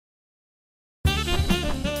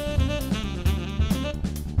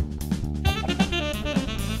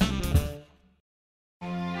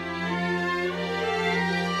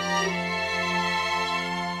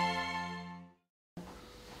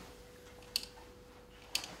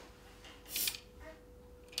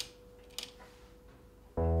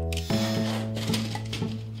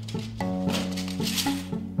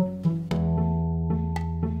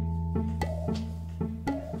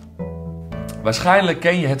Waarschijnlijk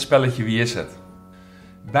ken je het spelletje Wie is het?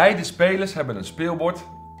 Beide spelers hebben een speelbord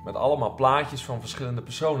met allemaal plaatjes van verschillende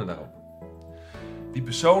personen daarop. Die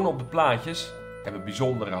personen op de plaatjes hebben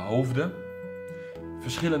bijzondere hoofden,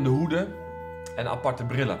 verschillende hoeden en aparte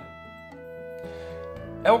brillen.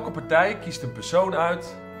 Elke partij kiest een persoon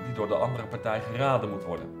uit die door de andere partij geraden moet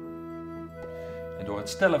worden. En door het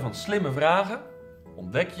stellen van slimme vragen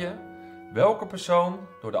ontdek je welke persoon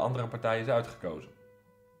door de andere partij is uitgekozen.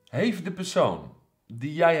 Heeft de persoon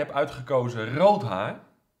die jij hebt uitgekozen rood haar?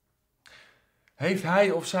 Heeft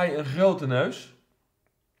hij of zij een grote neus?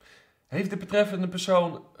 Heeft de betreffende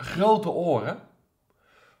persoon grote oren?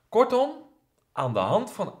 Kortom, aan de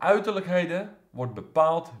hand van uiterlijkheden wordt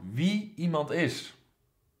bepaald wie iemand is.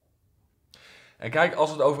 En kijk, als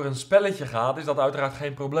het over een spelletje gaat, is dat uiteraard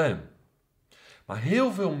geen probleem. Maar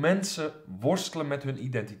heel veel mensen worstelen met hun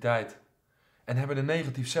identiteit en hebben een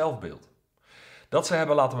negatief zelfbeeld. Dat ze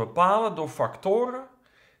hebben laten bepalen door factoren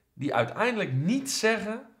die uiteindelijk niets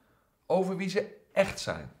zeggen over wie ze echt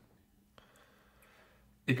zijn.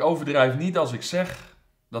 Ik overdrijf niet als ik zeg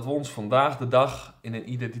dat we ons vandaag de dag in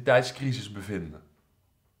een identiteitscrisis bevinden.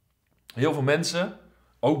 Heel veel mensen,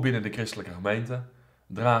 ook binnen de christelijke gemeente,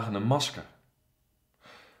 dragen een masker.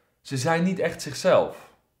 Ze zijn niet echt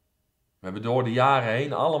zichzelf. We hebben door de jaren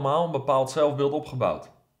heen allemaal een bepaald zelfbeeld opgebouwd.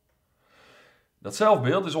 Dat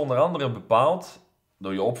zelfbeeld is onder andere bepaald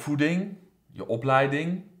door je opvoeding, je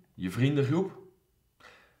opleiding, je vriendengroep.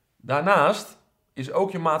 Daarnaast is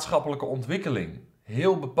ook je maatschappelijke ontwikkeling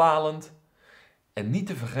heel bepalend en niet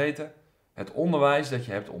te vergeten het onderwijs dat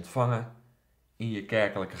je hebt ontvangen in je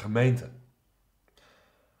kerkelijke gemeente.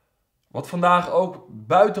 Wat vandaag ook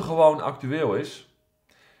buitengewoon actueel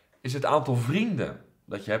is het aantal vrienden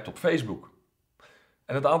dat je hebt op Facebook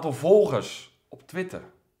en het aantal volgers op Twitter.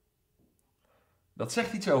 Dat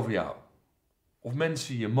zegt iets over jou. Of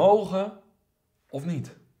mensen je mogen of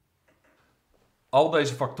niet. Al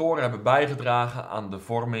deze factoren hebben bijgedragen aan de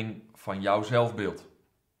vorming van jouw zelfbeeld.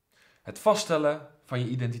 Het vaststellen van je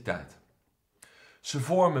identiteit. Ze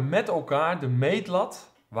vormen met elkaar de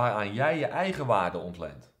meetlat waaraan jij je eigen waarde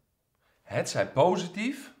ontleent. Het zij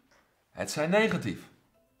positief, het zij negatief.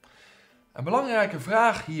 Een belangrijke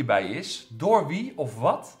vraag hierbij is: door wie of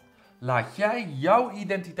wat laat jij jouw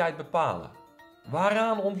identiteit bepalen?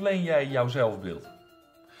 Waaraan ontleen jij jouw zelfbeeld?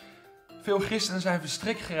 Veel christenen zijn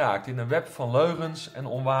verstrikt geraakt in een web van leugens en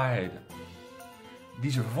onwaarheden,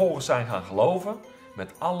 die ze vervolgens zijn gaan geloven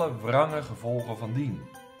met alle wrange gevolgen van dien.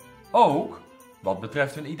 Ook wat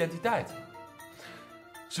betreft hun identiteit.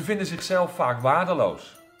 Ze vinden zichzelf vaak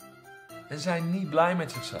waardeloos en zijn niet blij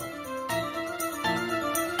met zichzelf.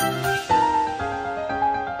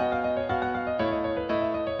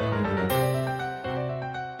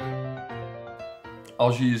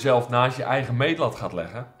 Als je jezelf naast je eigen meetlat gaat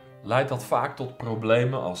leggen, leidt dat vaak tot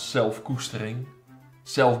problemen als zelfkoestering,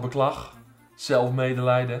 zelfbeklag,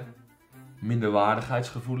 zelfmedelijden,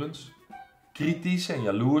 minderwaardigheidsgevoelens, kritisch en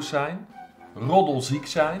jaloers zijn, roddelziek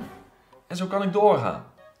zijn en zo kan ik doorgaan.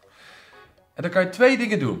 En dan kan je 2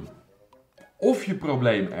 dingen doen. Of je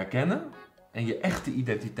probleem erkennen en je echte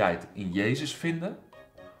identiteit in Jezus vinden,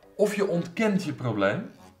 of je ontkent je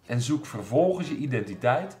probleem en zoekt vervolgens je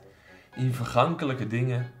identiteit in vergankelijke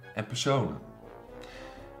dingen en personen.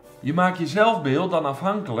 Je maakt je zelfbeeld dan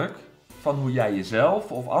afhankelijk van hoe jij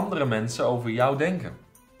jezelf of andere mensen over jou denken.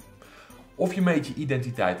 Of je meet je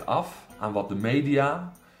identiteit af aan wat de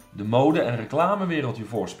media, de mode- en reclamewereld je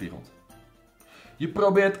voorspiegelt. Je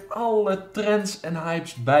probeert alle trends en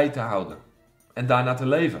hypes bij te houden en daarna te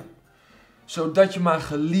leven, zodat je maar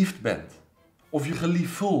geliefd bent of je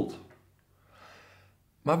geliefd voelt.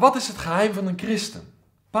 Maar wat is het geheim van een christen?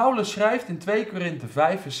 Paulus schrijft in 2 Korinthe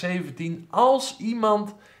 5 vers 17: als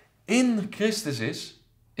iemand in Christus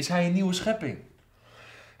is hij een nieuwe schepping.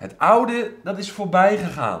 Het oude, dat is voorbij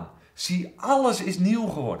gegaan. Zie, alles is nieuw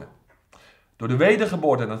geworden. Door de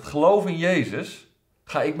wedergeboorte en het geloof in Jezus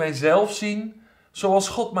ga ik mijzelf zien zoals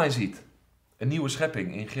God mij ziet. Een nieuwe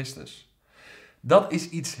schepping in Christus. Dat is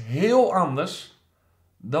iets heel anders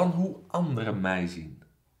dan hoe anderen mij zien.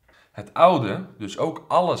 Het oude, dus ook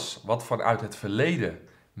alles wat vanuit het verleden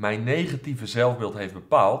mijn negatieve zelfbeeld heeft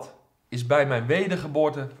bepaald, is bij mijn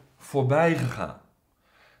wedergeboorte voorbij gegaan.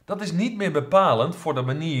 Dat is niet meer bepalend voor de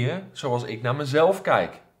manier zoals ik naar mezelf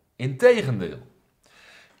kijk. Integendeel.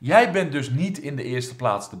 Jij bent dus niet in de eerste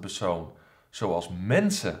plaats de persoon zoals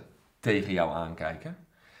mensen tegen jou aankijken.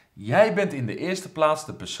 Jij bent in de eerste plaats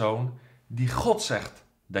de persoon die God zegt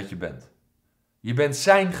dat je bent. Je bent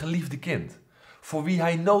zijn geliefde kind, voor wie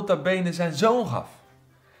hij nota bene zijn zoon gaf.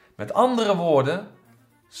 Met andere woorden,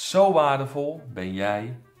 zo waardevol ben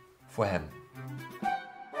jij voor hem.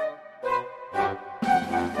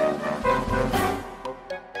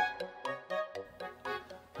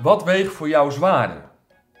 Wat weegt voor jou zwaarder?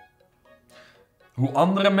 Hoe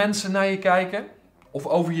andere mensen naar je kijken of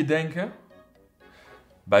over je denken?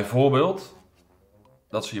 Bijvoorbeeld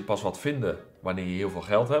dat ze je pas wat vinden wanneer je heel veel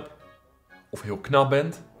geld hebt of heel knap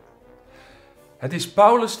bent. Het is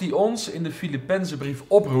Paulus die ons in de Filippenzenbrief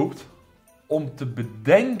oproept om te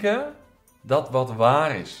bedenken dat wat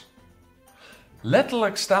waar is.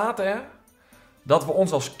 Letterlijk staat er dat we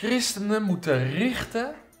ons als christenen moeten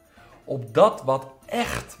richten op dat wat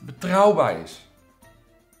echt betrouwbaar is.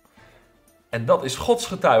 En dat is Gods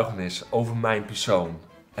getuigenis over mijn persoon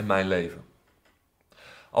en mijn leven.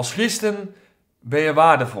 Als christen ben je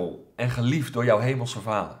waardevol en geliefd door jouw hemelse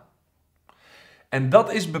Vader. En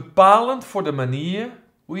dat is bepalend voor de manier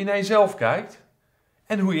hoe je naar jezelf kijkt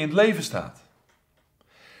en hoe je in het leven staat.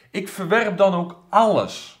 Ik verwerp dan ook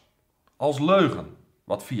alles als leugen,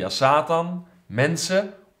 wat via Satan,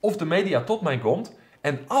 mensen of de media tot mij komt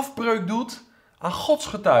en afbreuk doet aan Gods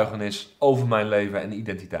getuigenis over mijn leven en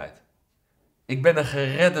identiteit. Ik ben een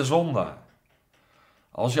geredde zondaar.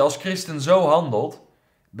 Als je als christen zo handelt,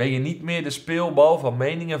 ben je niet meer de speelbal van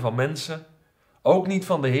meningen van mensen, ook niet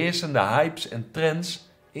van de heersende hypes en trends,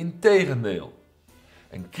 integendeel.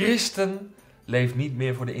 Een christen leeft niet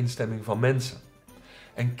meer voor de instemming van mensen.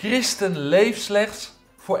 Een christen leeft slechts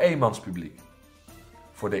voor eenmanspubliek.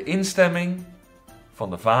 Voor de instemming van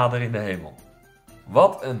de Vader in de hemel.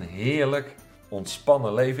 Wat een heerlijk,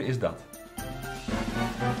 ontspannen leven is dat.